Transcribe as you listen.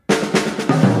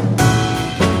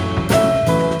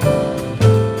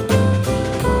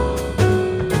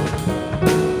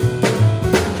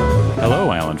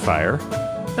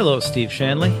Hello, Steve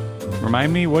Shanley.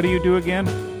 Remind me, what do you do again?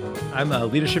 I'm a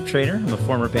leadership trainer. I'm a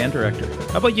former band director.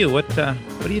 How about you? What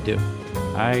do you do?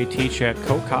 I teach at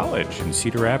Coe College in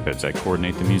Cedar Rapids. I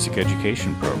coordinate the music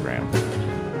education program.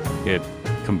 It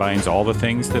combines all the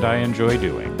things that I enjoy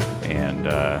doing and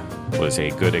was a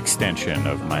good extension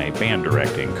of my band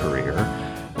directing career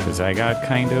because I got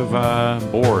kind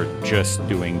of bored just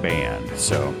doing band.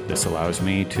 So this allows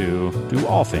me to do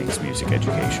all things music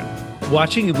education.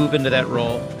 Watching you move into that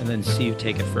role and then see you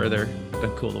take it further, it's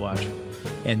been cool to watch.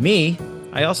 And me,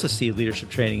 I also see leadership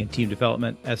training and team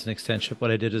development as an extension of what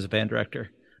I did as a band director.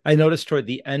 I noticed toward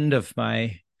the end of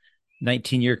my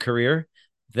 19-year career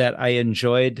that I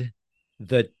enjoyed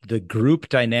the group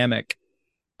dynamic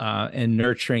and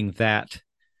nurturing that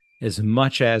as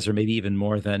much as, or maybe even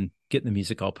more than, getting the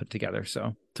music all put together.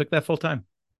 So took that full time.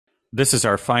 This is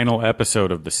our final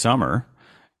episode of the summer,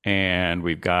 and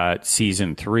we've got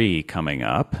season 3 coming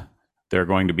up. There are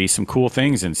going to be some cool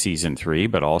things in season 3,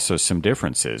 but also some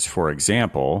differences. For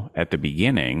example, at the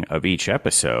beginning of each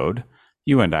episode,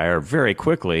 you and I are very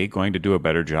quickly going to do a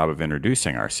better job of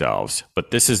introducing ourselves.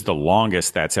 But this is the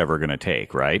longest that's ever going to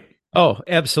take, right? Oh,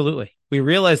 absolutely. We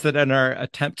realized that in our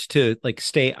attempt to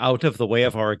stay out of the way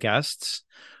of our guests,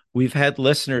 we've had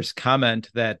listeners comment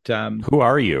that who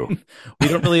are you? we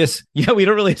don't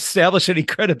really establish any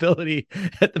credibility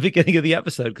at the beginning of the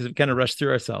episode because we kind of rushed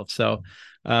through ourselves. So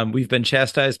we've been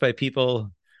chastised by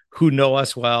people who know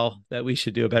us well that we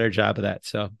should do a better job of that.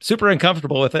 So super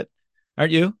uncomfortable with it,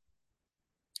 aren't you?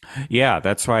 Yeah,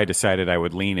 that's why I decided I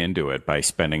would lean into it by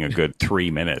spending a good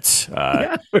 3 minutes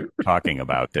talking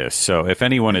about this. So if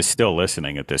anyone is still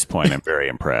listening at this point, I'm very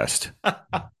impressed.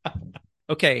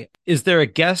 Okay. Is there a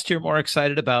guest you're more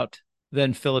excited about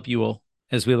than Philip Ewell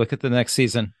as we look at the next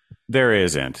season? There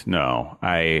isn't. No,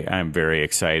 I'm very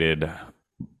excited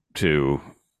to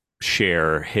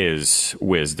share his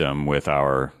wisdom with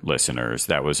our listeners.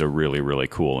 That was a really, really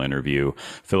cool interview.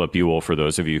 Philip Ewell, for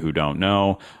those of you who don't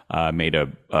know, made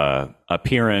a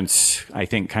appearance, I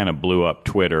think kind of blew up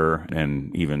Twitter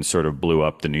and even sort of blew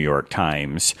up the New York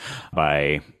Times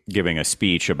by giving a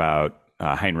speech about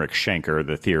Heinrich Schenker,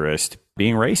 the theorist,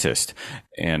 being racist.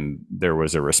 And there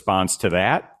was a response to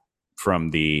that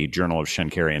from the Journal of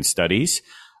Schenkerian Studies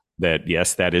that,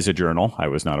 yes, that is a journal. I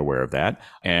was not aware of that.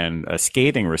 And a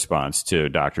scathing response to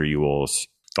Dr. Ewell's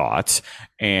thoughts.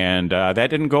 And that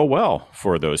didn't go well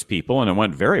for those people. And it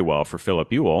went very well for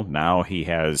Philip Ewell. Now he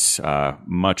has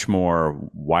much more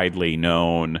widely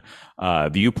known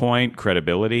viewpoint,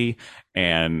 credibility,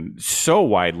 and so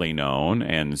widely known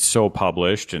and so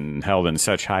published and held in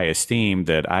such high esteem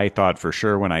that I thought for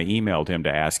sure when I emailed him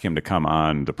to ask him to come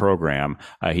on the program,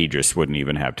 he just wouldn't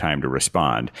even have time to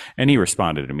respond. And he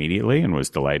responded immediately and was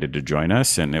delighted to join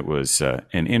us. And it was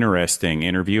an interesting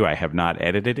interview. I have not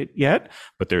edited it yet,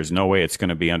 but there's no way it's going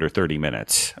to be under 30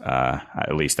 minutes.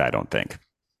 At least I don't think.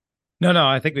 No,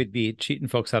 I think we'd be cheating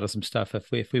folks out of some stuff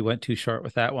if we went too short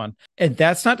with that one. And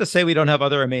that's not to say we don't have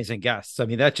other amazing guests. I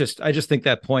mean, I just think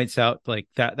that points out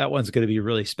that one's going to be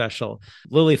really special.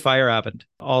 Lily Feierabend,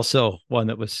 also one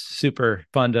that was super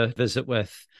fun to visit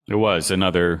with. It was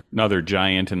another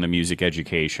giant in the music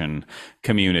education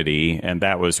community. And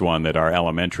that was one that our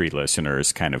elementary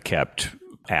listeners kind of kept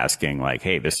asking,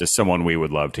 hey, this is someone we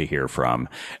would love to hear from.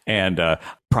 And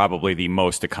probably the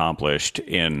most accomplished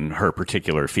in her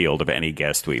particular field of any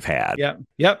guest we've had.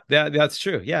 Yep. That's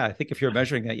true. Yeah, I think if you're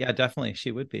measuring that, yeah, definitely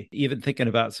she would be. Even thinking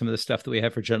about some of the stuff that we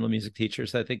have for general music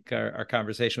teachers, I think our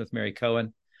conversation with Mary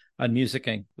Cohen on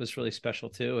musicking was really special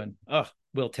too. And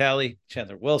Will Talley,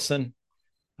 Chandler Wilson,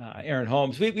 Aaron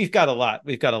Holmes. We've got a lot.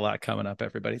 We've got a lot coming up,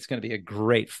 everybody. It's going to be a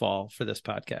great fall for this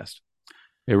podcast.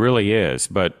 It really is.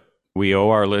 But we owe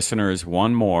our listeners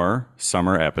one more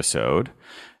summer episode.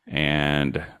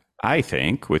 And I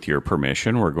think, with your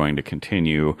permission, we're going to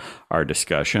continue our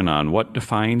discussion on what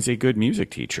defines a good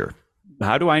music teacher.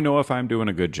 How do I know if I'm doing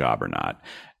a good job or not?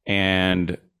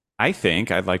 And I think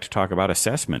I'd like to talk about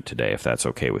assessment today, if that's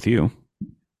okay with you.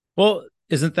 Well,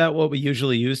 isn't that what we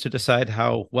usually use to decide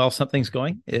how well something's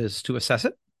going, is to assess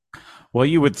it? Well,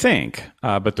 you would think,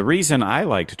 but the reason I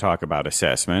like to talk about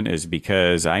assessment is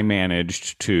because I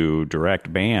managed to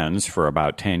direct bands for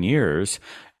about 10 years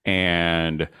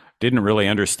and didn't really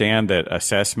understand that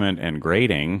assessment and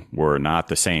grading were not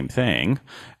the same thing.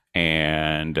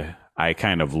 And I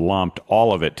kind of lumped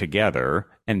all of it together.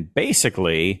 And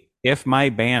basically, if my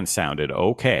band sounded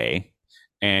okay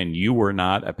and you were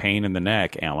not a pain in the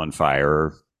neck, Alan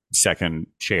Fire, second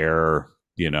chair,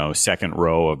 second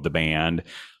row of the band,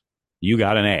 you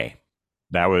got an A.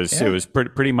 It was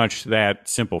pretty much that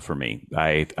simple for me.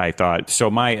 I thought,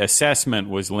 so my assessment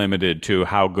was limited to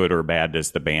how good or bad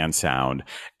does the band sound.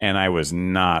 And I was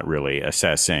not really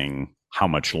assessing how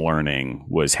much learning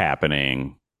was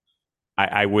happening.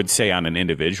 I would say on an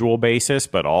individual basis,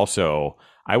 but also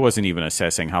I wasn't even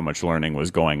assessing how much learning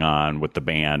was going on with the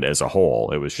band as a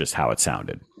whole. It was just how it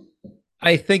sounded.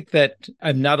 I think that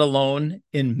I'm not alone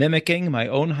in mimicking my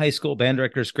own high school band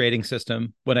director's grading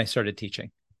system when I started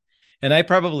teaching. And I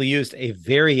probably used a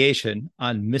variation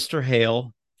on Mr.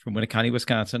 Hale from Winneconne,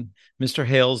 Wisconsin, Mr.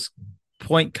 Hale's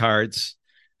point cards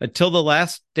until the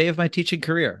last day of my teaching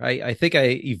career. I think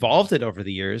I evolved it over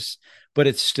the years, but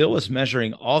it still was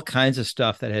measuring all kinds of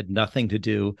stuff that had nothing to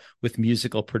do with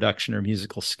musical production or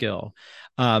musical skill.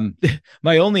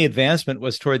 My only advancement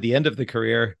was toward the end of the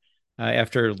career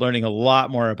after learning a lot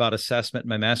more about assessment in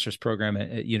my master's program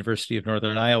at University of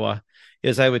Northern Iowa,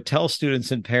 is I would tell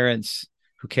students and parents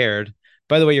who cared,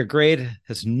 by the way, your grade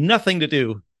has nothing to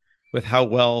do with how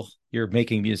well you're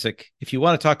making music. If you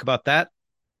want to talk about that,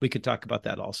 we could talk about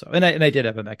that also. And I did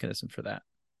have a mechanism for that.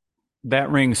 That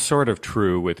rings sort of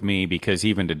true with me because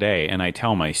even today, and I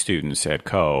tell my students at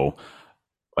Co,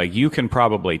 like you can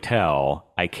probably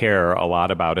tell I care a lot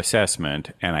about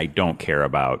assessment and I don't care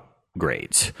about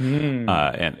grades.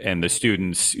 And the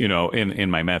students, in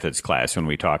my methods class, when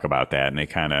we talk about that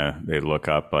and they look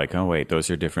up like, oh, wait, those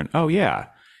are different. Oh, yeah.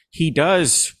 He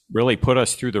does really put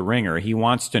us through the ringer. He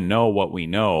wants to know what we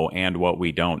know and what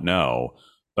we don't know.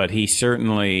 But he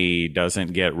certainly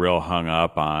doesn't get real hung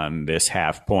up on this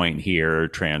half point here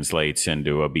translates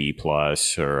into a B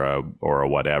plus or a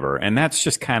whatever. And that's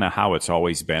just kind of how it's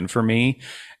always been for me.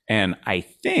 And I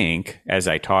think, as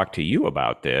I talk to you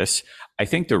about this, I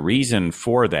think the reason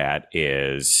for that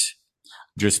is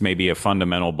just maybe a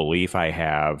fundamental belief I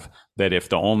have that if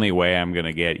the only way I'm going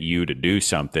to get you to do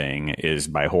something is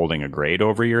by holding a grade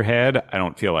over your head, I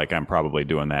don't feel like I'm probably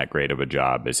doing that great of a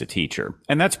job as a teacher.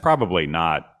 And that's probably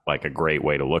not like a great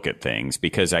way to look at things,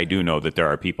 because I do know that there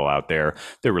are people out there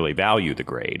that really value the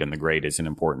grade, and the grade is an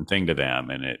important thing to them,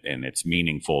 and it's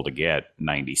meaningful to get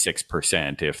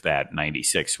 96% if that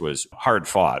 96 was hard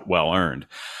fought, well earned.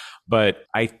 But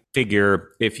I figure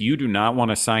if you do not want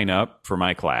to sign up for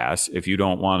my class, if you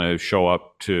don't want to show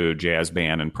up to jazz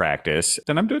band and practice,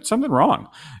 then I'm doing something wrong.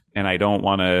 And I don't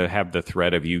want to have the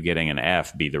threat of you getting an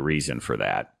F be the reason for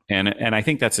that. And I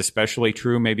think that's especially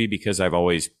true maybe because I've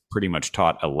always pretty much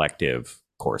taught elective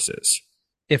courses.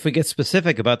 If we get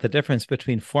specific about the difference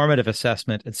between formative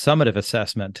assessment and summative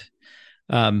assessment,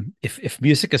 if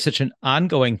music is such an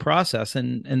ongoing process,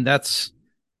 and that's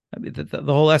the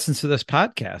whole essence of this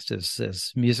podcast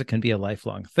is music can be a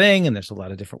lifelong thing, and there's a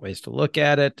lot of different ways to look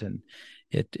at it, and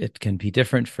it can be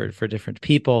different for different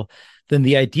people, then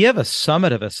the idea of a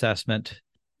summative assessment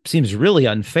seems really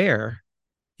unfair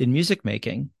in music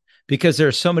making, because there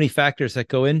are so many factors that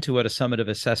go into what a summative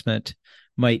assessment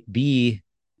might be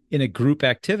in a group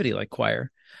activity like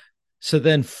choir. So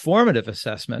then formative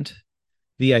assessment,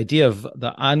 the idea of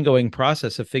the ongoing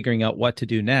process of figuring out what to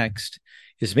do next,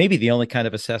 is maybe the only kind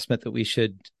of assessment that we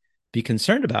should be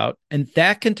concerned about. And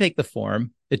that can take the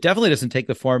form. It definitely doesn't take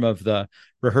the form of the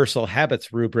rehearsal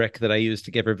habits rubric that I use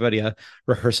to give everybody a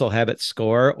rehearsal habit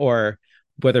score, or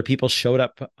whether people showed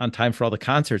up on time for all the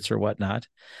concerts or whatnot.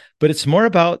 But it's more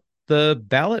about the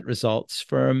ballot results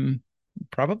from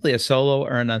probably a solo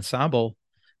or an ensemble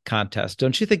contest.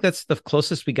 Don't you think that's the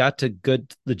closest we got to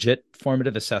good, legit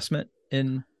formative assessment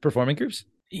in performing groups?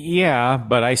 Yeah,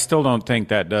 but I still don't think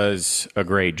that does a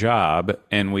great job.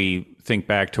 And we think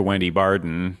back to Wendy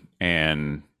Barden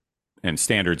and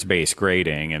standards-based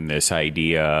grading and this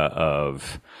idea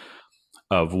of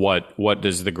what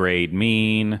does the grade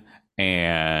mean,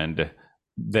 and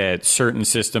that certain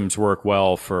systems work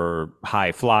well for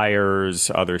high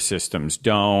flyers, other systems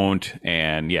don't.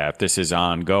 And yeah, if this is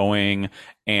ongoing,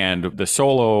 and the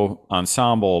solo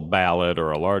ensemble ballot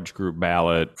or a large group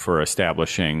ballot for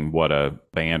establishing what a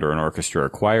band or an orchestra or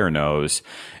choir knows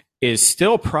is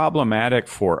still problematic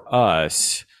for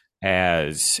us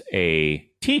as a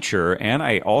teacher, and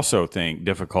I also think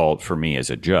difficult for me as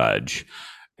a judge.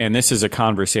 And this is a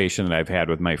conversation that I've had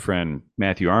with my friend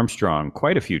Matthew Armstrong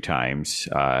quite a few times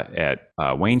at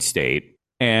Wayne State.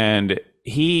 And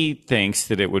he thinks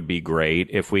that it would be great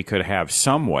if we could have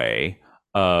some way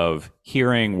of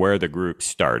hearing where the group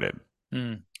started.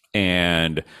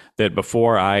 And that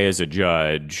before I, as a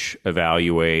judge,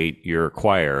 evaluate your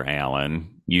choir,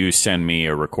 Alan, you send me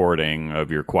a recording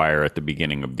of your choir at the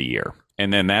beginning of the year.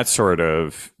 And then that sort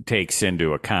of takes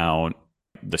into account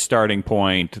the starting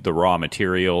point, the raw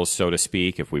materials, so to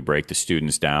speak, if we break the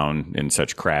students down in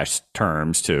such crash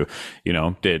terms to,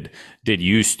 did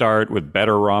you start with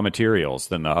better raw materials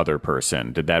than the other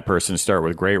person? Did that person start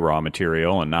with great raw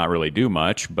material and not really do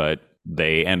much, but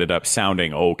they ended up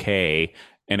sounding okay,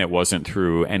 and it wasn't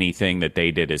through anything that they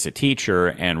did as a teacher,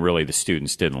 and really the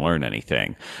students didn't learn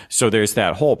anything. So there's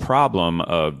that whole problem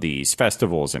of these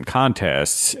festivals and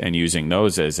contests and using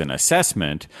those as an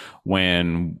assessment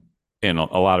when in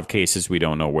a lot of cases we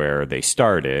don't know where they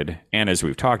started. And as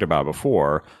we've talked about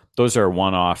before, those are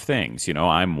one-off things.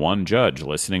 I'm one judge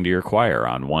listening to your choir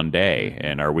on one day.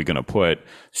 And are we going to put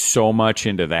so much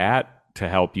into that to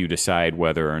help you decide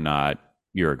whether or not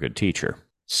you're a good teacher?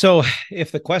 So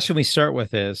if the question we start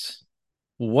with is,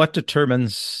 what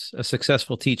determines a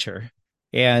successful teacher?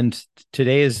 And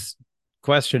today's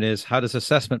question is, how does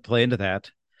assessment play into that?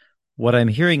 What I'm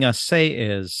hearing us say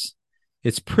is,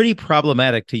 it's pretty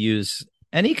problematic to use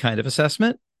any kind of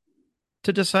assessment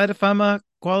to decide if I'm a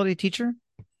quality teacher.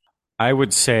 I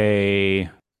would say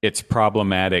it's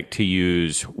problematic to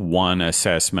use one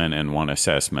assessment and one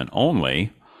assessment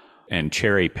only and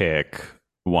cherry pick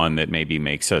one that maybe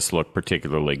makes us look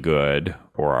particularly good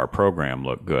or our program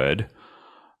look good.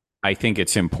 I think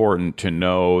it's important to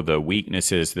know the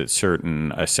weaknesses that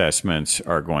certain assessments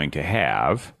are going to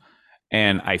have.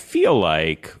 And I feel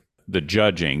like the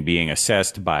judging being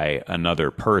assessed by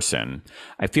another person,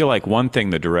 I feel like one thing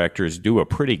the directors do a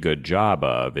pretty good job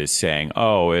of is saying,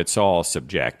 oh, it's all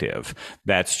subjective.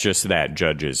 That's just that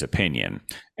judge's opinion.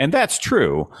 And that's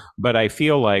true, but I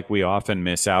feel like we often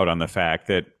miss out on the fact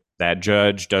that that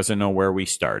judge doesn't know where we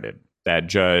started. That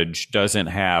judge doesn't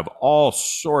have all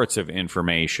sorts of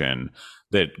information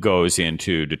that goes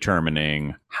into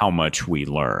determining how much we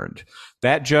learned.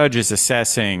 That judge is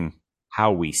assessing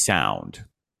how we sound.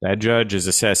 That judge is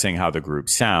assessing how the group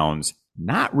sounds,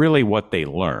 not really what they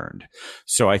learned.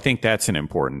 So I think that's an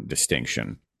important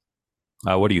distinction.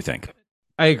 What do you think?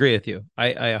 I agree with you.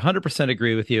 I 100%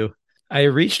 agree with you. I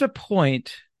reached a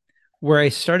point where I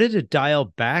started to dial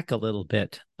back a little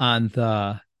bit on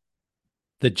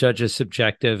the judge's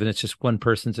subjective, and it's just one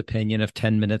person's opinion of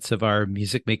 10 minutes of our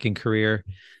music making career,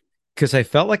 because I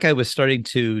felt like I was starting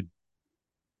to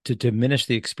diminish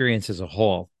the experience as a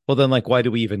whole. Well, then, like, why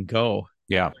do we even go?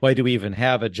 Yeah. Why do we even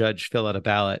have a judge fill out a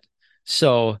ballot?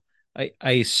 So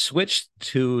I switched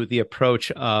to the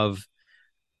approach of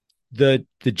the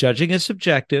judging is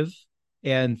subjective,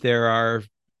 and there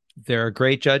are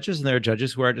great judges and there are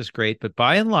judges who aren't as great, but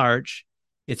by and large,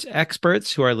 it's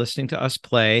experts who are listening to us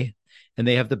play, and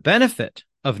they have the benefit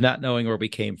of not knowing where we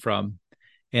came from.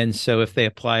 And so if they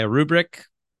apply a rubric,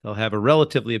 they'll have a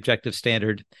relatively objective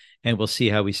standard, and we'll see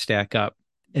how we stack up.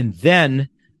 And then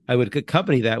I would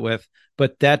accompany that with,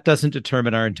 but that doesn't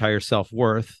determine our entire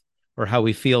self-worth or how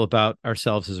we feel about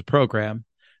ourselves as a program,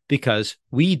 because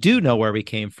we do know where we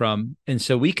came from. And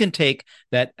so we can take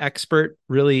that expert,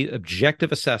 really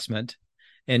objective assessment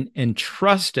and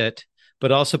trust it,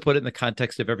 but also put it in the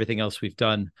context of everything else we've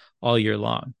done all year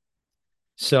long.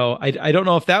 So I don't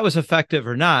know if that was effective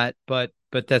or not, but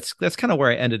that's kind of where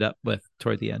I ended up with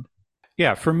toward the end.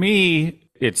 Yeah, for me,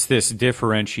 it's this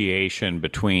differentiation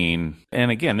between, and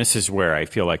again, this is where I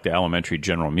feel like the elementary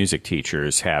general music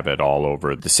teachers have it all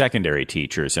over the secondary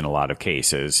teachers in a lot of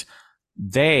cases.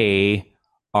 They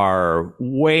are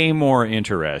way more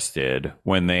interested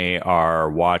when they are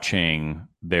watching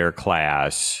their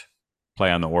class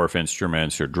play on the Orff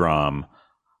instruments or drum,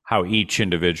 how each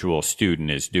individual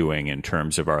student is doing in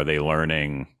terms of, are they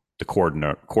learning the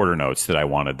quarter notes that I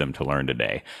wanted them to learn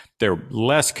today. They're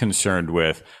less concerned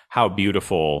with how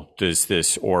beautiful does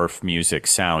this Orff music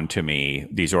sound to me,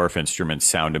 these Orff instruments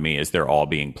sound to me as they're all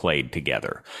being played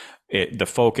together. The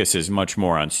focus is much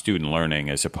more on student learning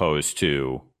as opposed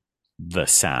to the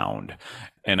sound.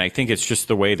 And I think it's just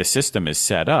the way the system is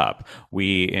set up.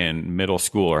 We in middle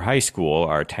school or high school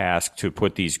are tasked to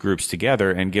put these groups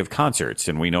together and give concerts.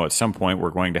 And we know at some point we're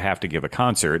going to have to give a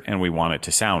concert, and we want it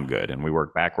to sound good. And we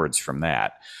work backwards from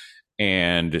that.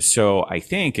 And so I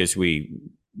think as we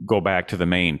go back to the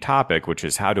main topic, which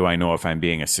is how do I know if I'm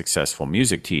being a successful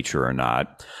music teacher or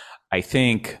not? I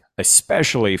think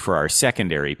especially for our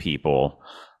secondary people,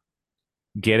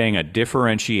 getting a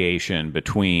differentiation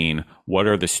between what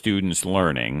are the students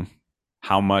learning,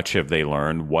 how much have they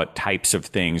learned, what types of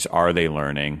things are they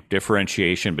learning,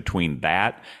 differentiation between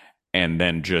that, and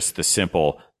then just the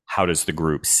simple, how does the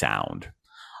group sound?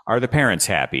 Are the parents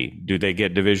happy? Do they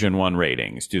get Division I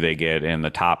ratings? Do they get in the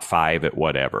top 5 at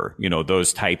whatever?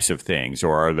 Those types of things.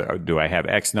 Or do I have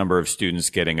X number of students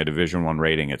getting a Division I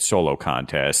rating at solo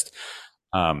contest?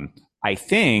 I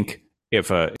think if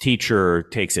a teacher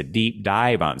takes a deep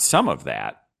dive on some of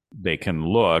that, they can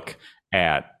look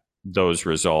at those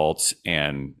results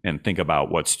and think about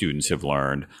what students have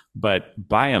learned. But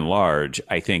by and large,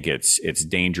 I think it's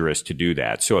dangerous to do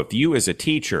that. So if you as a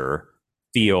teacher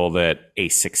feel that a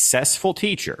successful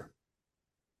teacher,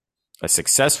 a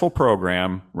successful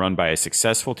program run by a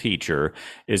successful teacher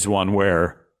is one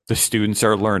where the students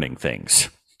are learning things.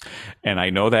 And I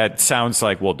know that sounds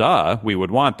like, well, duh, we would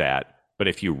want that. But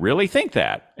if you really think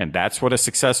that, and that's what a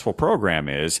successful program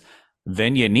is,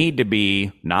 then you need to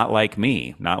be not like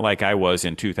me, not like I was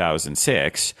in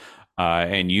 2006.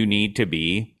 And you need to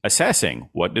be assessing,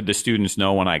 what did the students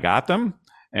know when I got them?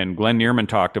 And Glenn Neerman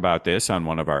talked about this on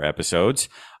one of our episodes.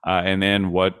 And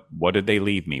then what did they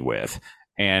leave me with?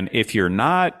 And if you're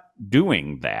not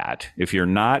doing that, if you're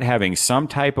not having some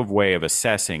type of way of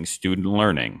assessing student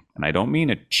learning, and I don't mean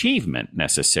achievement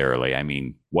necessarily, I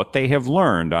mean what they have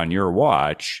learned on your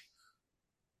watch,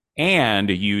 and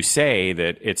you say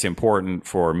that it's important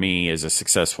for me as a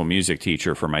successful music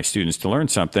teacher for my students to learn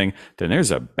something, then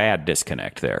there's a bad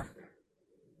disconnect there.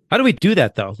 How do we do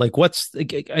that though? Like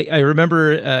I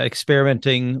remember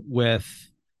experimenting with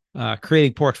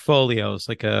creating portfolios,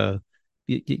 like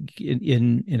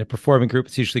in a performing group,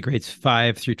 it's usually grades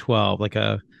 5 through 12, like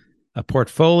a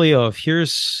portfolio of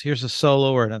here's a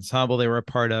solo or an ensemble they were a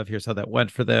part of. Here's how that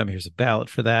went for them. Here's a ballot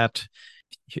for that.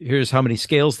 Here's how many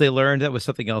scales they learned. That was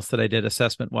something else that I did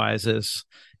assessment wise is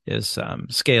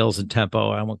scales and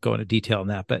tempo. I won't go into detail on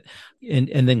that, but and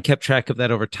then kept track of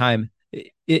that over time.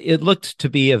 It looked to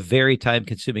be a very time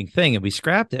consuming thing, and we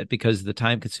scrapped it because of the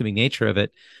time consuming nature of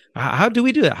it. How do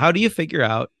we do that? How do you figure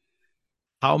out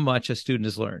how much a student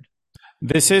has learned?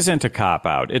 This isn't a cop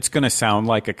out. It's going to sound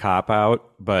like a cop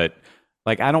out, but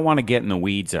like I don't want to get in the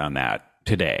weeds on that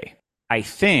today. I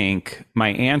think my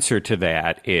answer to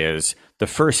that is the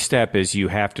first step is you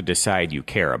have to decide you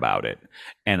care about it.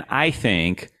 And I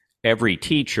think every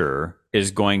teacher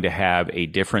is going to have a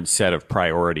different set of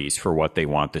priorities for what they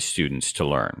want the students to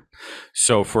learn.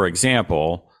 So, for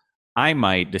example, I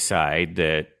might decide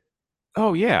that,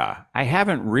 oh, yeah, I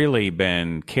haven't really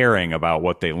been caring about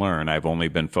what they learn. I've only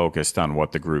been focused on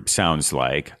what the group sounds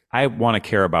like. I want to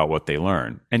care about what they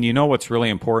learn. And you know what's really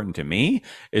important to me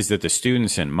is that the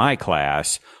students in my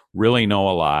class really know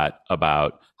a lot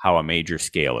about how a major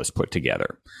scale is put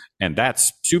together. And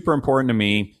that's super important to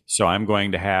me. So I'm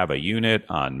going to have a unit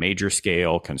on major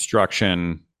scale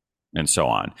construction and so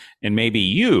on. And maybe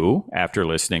you, after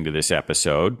listening to this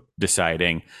episode,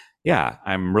 deciding, yeah,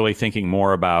 I'm really thinking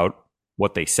more about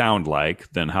what they sound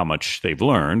like than how much they've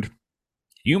learned.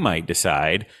 You might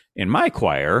decide, in my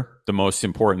choir, the most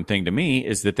important thing to me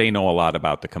is that they know a lot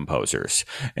about the composers.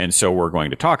 And so we're going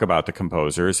to talk about the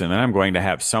composers, and then I'm going to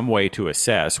have some way to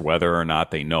assess whether or not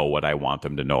they know what I want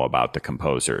them to know about the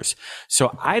composers.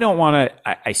 So I don't want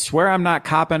to, I swear I'm not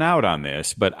copping out on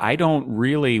this, but I don't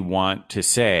really want to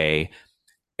say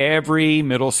every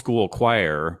middle school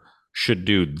choir should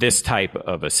do this type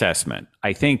of assessment.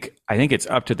 I think it's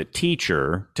up to the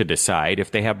teacher to decide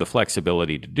if they have the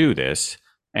flexibility to do this.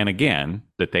 And again,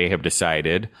 that they have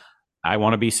decided, I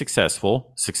want to be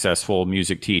successful. Successful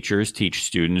music teachers teach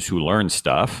students who learn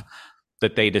stuff,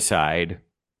 that they decide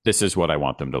this is what I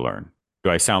want them to learn. Do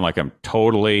I sound like I'm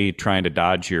totally trying to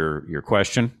dodge your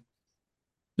question?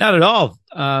 Not at all,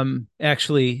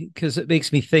 actually, because it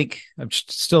makes me think. I'm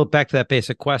still back to that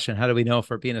basic question: how do we know if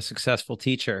we're being a successful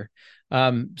teacher?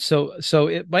 So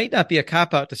it might not be a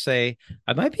cop out to say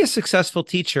I might be a successful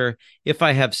teacher if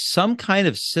I have some kind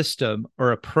of system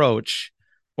or approach,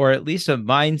 or at least a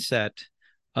mindset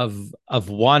of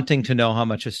wanting to know how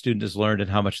much a student has learned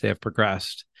and how much they have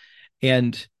progressed.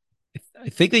 And I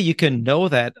think that you can know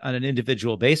that on an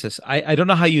individual basis. I don't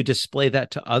know how you display that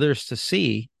to others to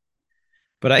see.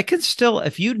 But I could still,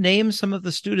 if you name some of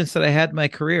the students that I had in my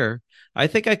career, I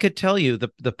think I could tell you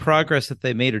the progress that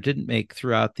they made or didn't make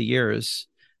throughout the years,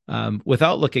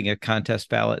 without looking at contest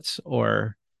ballots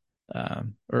or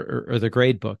the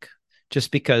grade book,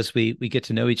 just because we get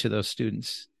to know each of those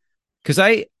students. Because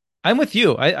I'm with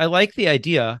you. I like the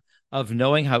idea of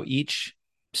knowing how each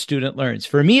student learns.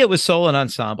 For me, it was solo and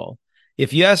ensemble.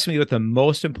 If you ask me what the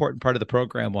most important part of the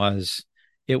program was,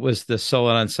 it was the solo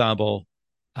and ensemble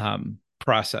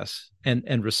process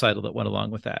and recital that went along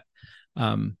with that.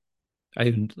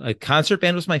 A concert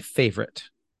band was my favorite,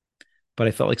 but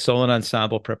I felt like solo and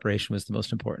ensemble preparation was the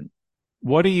most important.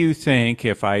 What do you think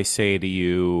if I say to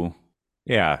you,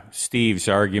 yeah, Steve's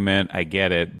argument, I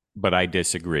get it, but I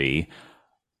disagree.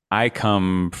 I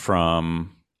come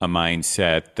from a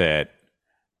mindset that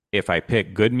if I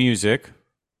pick good music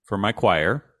for my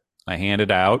choir, I hand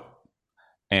it out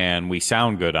and we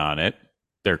sound good on it,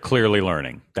 They're clearly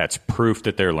learning. That's proof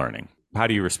that they're learning. How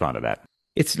do you respond to that?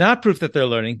 It's not proof that they're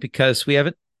learning because we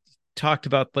haven't talked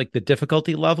about like the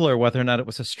difficulty level or whether or not it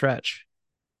was a stretch.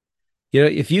 You know,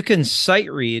 if you can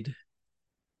sight read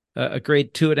a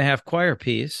grade 2.5 choir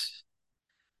piece,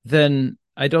 then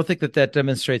I don't think that that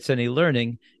demonstrates any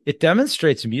learning. It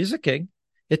demonstrates musicking.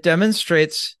 It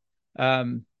demonstrates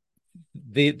the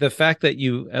fact that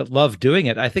you love doing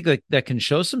it. I think that can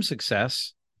show some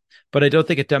success, but I don't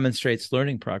think it demonstrates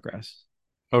learning progress.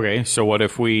 Okay, so what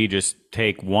if we just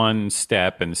take one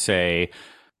step and say,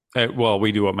 well,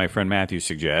 we do what my friend Matthew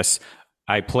suggests.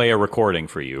 I play a recording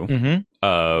for you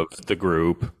of the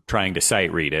group trying to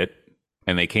sight read it,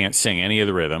 and they can't sing any of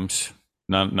the rhythms.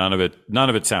 None of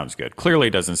it sounds good. Clearly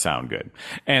doesn't sound good.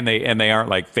 And they aren't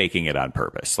like faking it on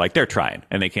purpose. Like they're trying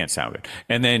and they can't sound good.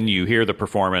 And then you hear the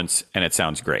performance and it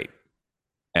sounds great.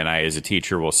 And I, as a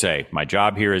teacher, will say, my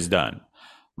job here is done.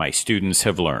 My students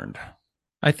have learned.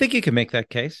 I think you can make that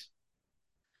case.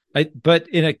 But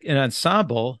in an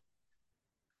ensemble,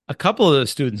 a couple of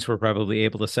those students were probably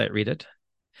able to sight read it.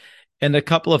 And a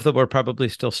couple of them were probably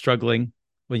still struggling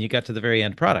when you got to the very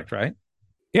end product, right?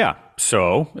 Yeah.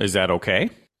 So is that okay?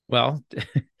 Well,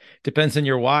 depends on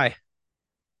your why.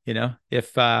 You know,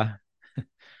 if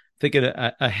thinking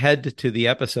ahead to the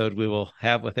episode we will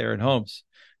have with Erin Holmes,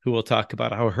 who will talk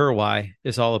about how her why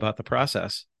is all about the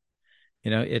process.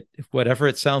 You know, whatever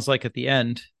it sounds like at the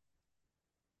end,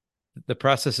 the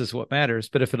process is what matters.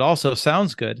 But if it also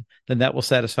sounds good, then that will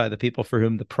satisfy the people for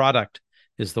whom the product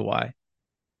is the why.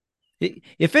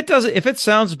 If it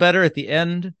sounds better at the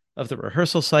end of the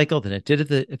rehearsal cycle than it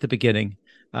did at the beginning,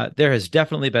 there has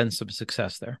definitely been some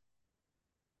success there.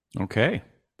 Okay.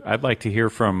 I'd like to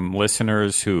hear from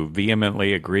listeners who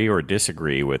vehemently agree or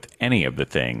disagree with any of the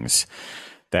things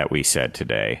that we said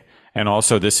today. And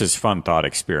also, this is fun thought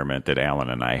experiment that Alan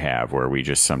and I have where we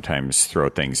just sometimes throw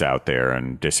things out there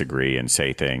and disagree and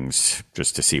say things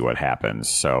just to see what happens.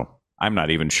 So I'm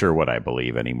not even sure what I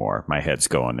believe anymore. My head's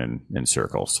going in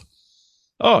circles.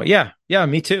 Oh, yeah. Yeah,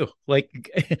 me too. Like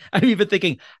I'm even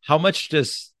thinking, how much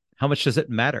does it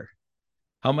matter?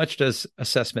 How much does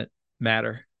assessment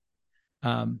matter?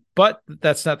 But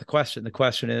that's not the question. The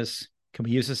question is, can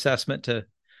we use assessment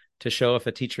to show if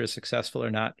a teacher is successful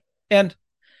or not? And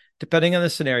depending on the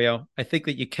scenario, I think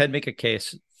that you can make a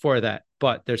case for that,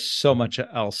 but there's so much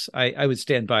else. I would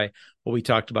stand by what we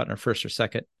talked about in our first or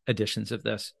second editions of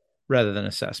this rather than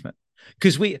assessment.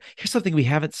 Because here's something we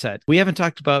haven't said. We haven't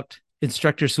talked about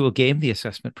instructors who will game the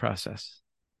assessment process,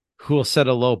 who will set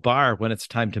a low bar when it's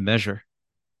time to measure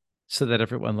so that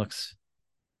everyone looks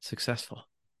successful.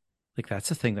 Like that's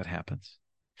a thing that happens.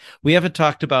 We haven't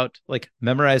talked about like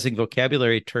memorizing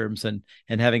vocabulary terms and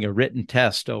having a written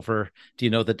test over, do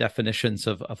you know the definitions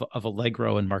of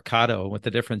allegro and marcato and what the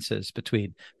difference is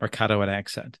between marcato and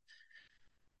accent?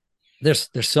 There's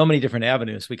so many different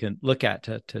avenues we can look at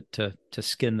to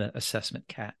skin the assessment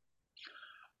cat.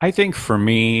 I think for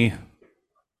me,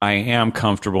 I am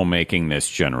comfortable making this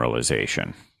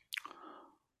generalization.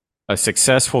 A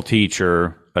successful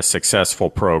teacher, a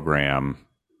successful program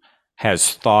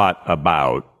has thought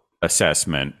about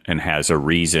assessment and has a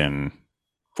reason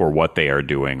for what they are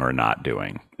doing or not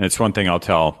doing. It's one thing I'll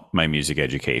tell my music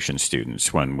education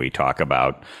students when we talk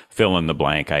about fill in the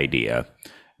blank idea.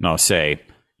 And I'll say,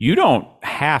 you don't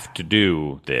have to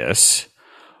do this,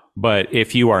 but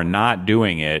if you are not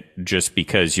doing it just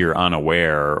because you're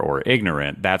unaware or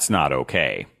ignorant, that's not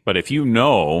okay. But if you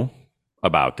know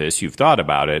about this, you've thought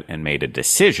about it and made a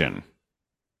decision,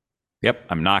 yep,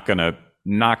 I'm not going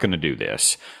to do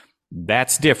this.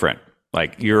 That's different.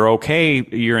 Like you're okay,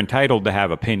 you're entitled to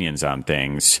have opinions on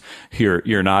things.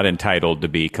 You're not entitled to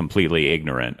be completely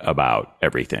ignorant about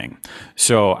everything.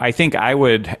 So I think I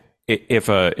would, if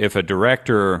a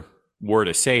director were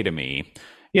to say to me,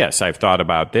 yes, I've thought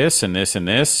about this and this and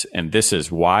this, and this is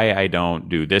why I don't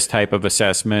do this type of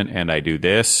assessment and I do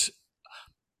this,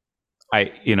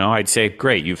 I'd say,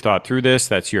 great, you've thought through this.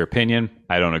 That's your opinion.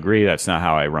 I don't agree. That's not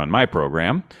how I run my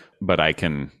program, but I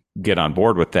can get on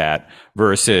board with that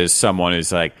versus someone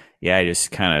who's like, yeah, I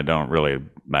just kind of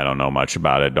I don't know much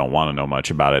about it. Don't want to know much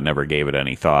about it. Never gave it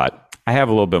any thought. I have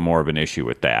a little bit more of an issue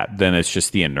with that. Then it's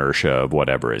just the inertia of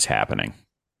whatever is happening.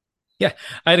 Yeah.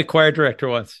 I had a choir director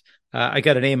once. I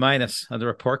got an A- on the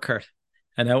report card.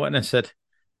 And I went and I said,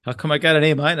 how come I got an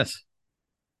A-? And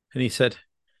he said,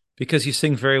 because you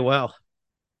sing very well.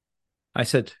 I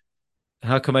said,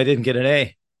 how come I didn't get an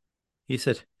A? He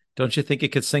said, don't you think you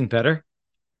could sing better?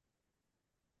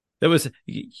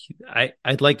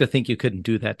 I'd like to think you couldn't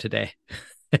do that today.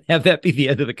 Have that be the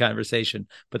end of the conversation.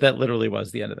 But that literally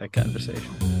was the end of that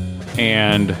conversation.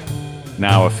 And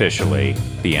now officially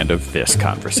the end of this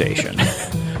conversation.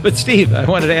 But Steve, I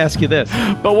wanted to ask you this.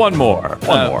 But one more.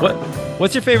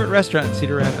 What's your favorite restaurant in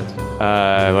Cedar Rapids?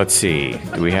 Let's see.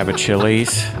 Do we have a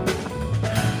Chili's?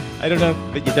 I don't know,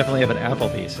 but you definitely have an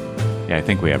Applebee's. Yeah, I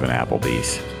think we have an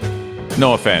Applebee's.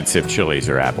 No offense if Chili's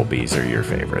or Applebee's are your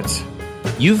favorites.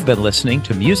 You've been listening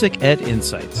to Music Ed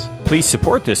Insights. Please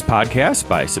support this podcast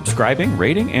by subscribing,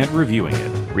 rating, and reviewing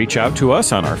it. Reach out to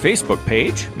us on our Facebook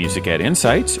page, Music Ed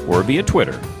Insights, or via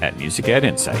Twitter at Music Ed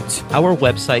Insights. Our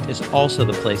website is also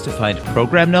the place to find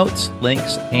program notes,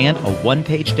 links, and a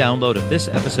one-page download of this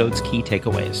episode's key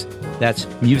takeaways. That's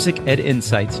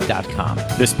musicedinsights.com.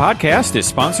 This podcast is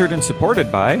sponsored and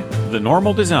supported by The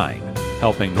Normal Design,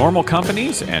 helping normal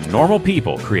companies and normal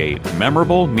people create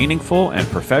memorable, meaningful, and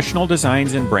professional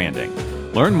designs and branding.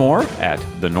 Learn more at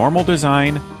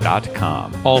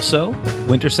thenormaldesign.com. Also,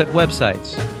 Winterset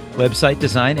Websites, website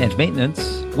design and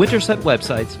maintenance,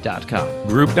 wintersetwebsites.com.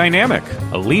 Group Dynamic,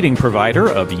 a leading provider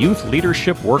of youth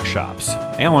leadership workshops.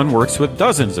 Alan works with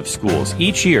dozens of schools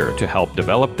each year to help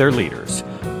develop their leaders.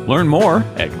 Learn more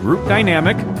at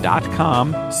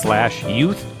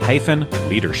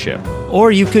groupdynamic.com/youth-leadership.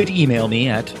 Or you could email me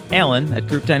at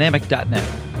alan@groupdynamic.net.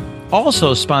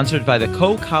 Also sponsored by the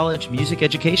Co-College Music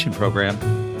Education Program.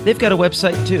 They've got a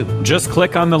website too. Just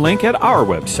click on the link at our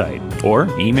website or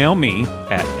email me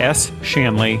at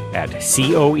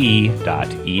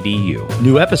shanley@coe.edu.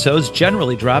 New episodes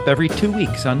generally drop every 2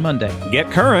 weeks on Monday. Get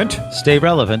current. Stay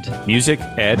relevant. Music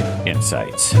Ed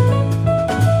Insights.